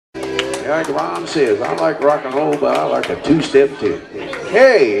Like Ron says, I like rock and roll, but I like a two-step too.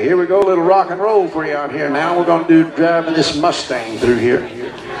 Hey, here we go, a little rock and roll for you out here. Now we're going to do driving this Mustang through here.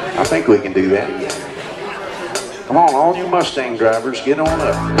 I think we can do that. Come on, all you Mustang drivers, get on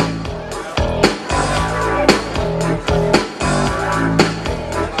up.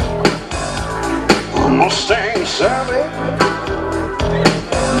 Mustang Sally,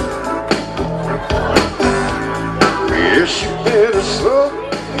 yes, you better slow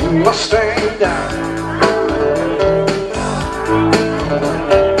Mustang down.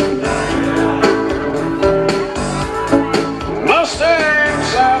 Mustang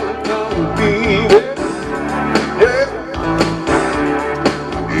Sally, come baby, yeah.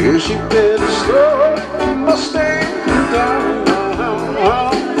 Yes, you better slow Mustang down.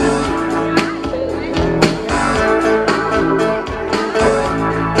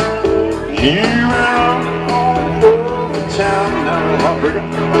 You run all over town now, heartbreaker.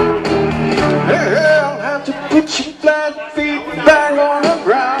 Hey, I'll have to put your flat feet back on the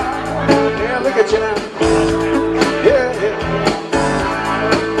ground. Yeah, look at you now. Yeah, yeah.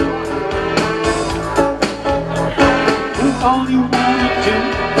 All you wanna do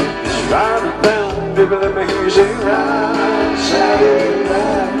is ride around, baby, let me hear you say ride, Saturday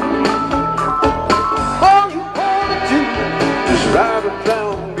ride. All you wanna do is ride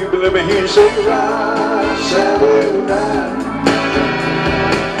around, let me hear you say ride, Saturday ride.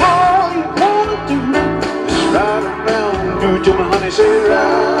 All you wanna do is ride around, do it to my honey, say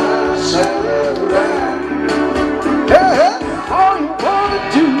ride, Saturday ride. Yeah, yeah. All you wanna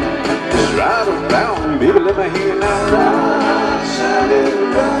do is ride around, baby, let me hear you now, ride, Saturday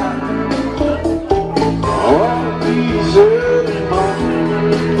ride. All these early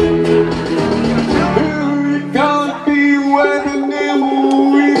mornings, you're gonna be waiting there.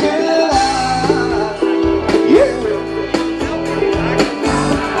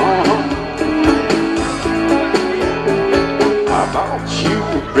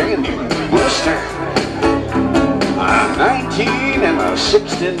 Brand new Mustang. I'm 19 and I'm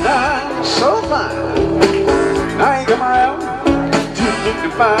 69, so fine. I ain't come around to look to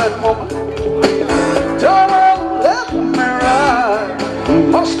find woman. Don't let me ride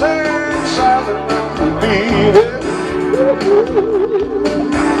Mustang Sally, baby.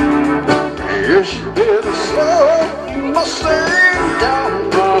 Yes, you better slow Mustang down.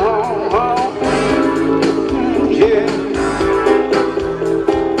 Yeah.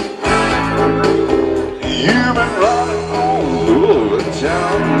 You've been running all over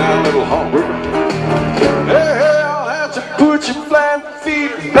town now, little heartbreaker. Hey, I'll have to put your flat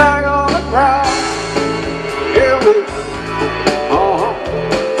feet back on the ground. Yeah, baby.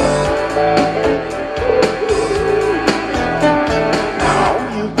 Now all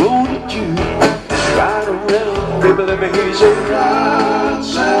you wanna do is ride around, baby, let me hear you say ride,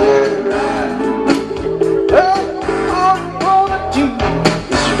 Saturday ride. Hey, all you wanna do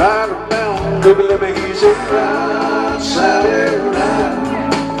is ride around, baby, let me hear you say ride, Saturday ride.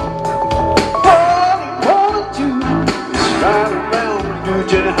 All you wanna do is ride around, do it,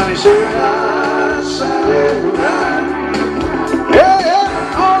 Jenny, honey, say ride, Saturday ride. Yeah,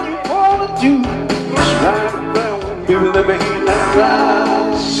 yeah. All you wanna do is ride around, baby, let me hear you now,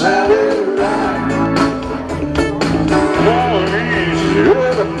 ride, Saturday ride. All these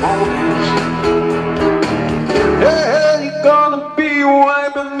early mornings, yeah, you're gonna be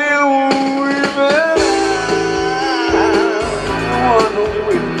wiping them.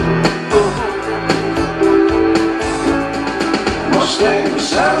 Mustang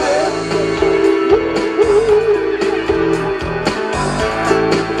Sally,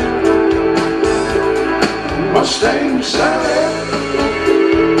 Mustang Sally,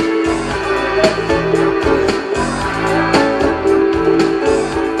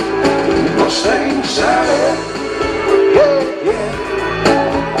 Mustang Sally, yeah, yeah.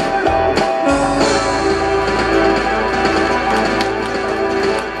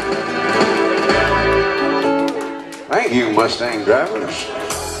 Thank you, Mustang drivers.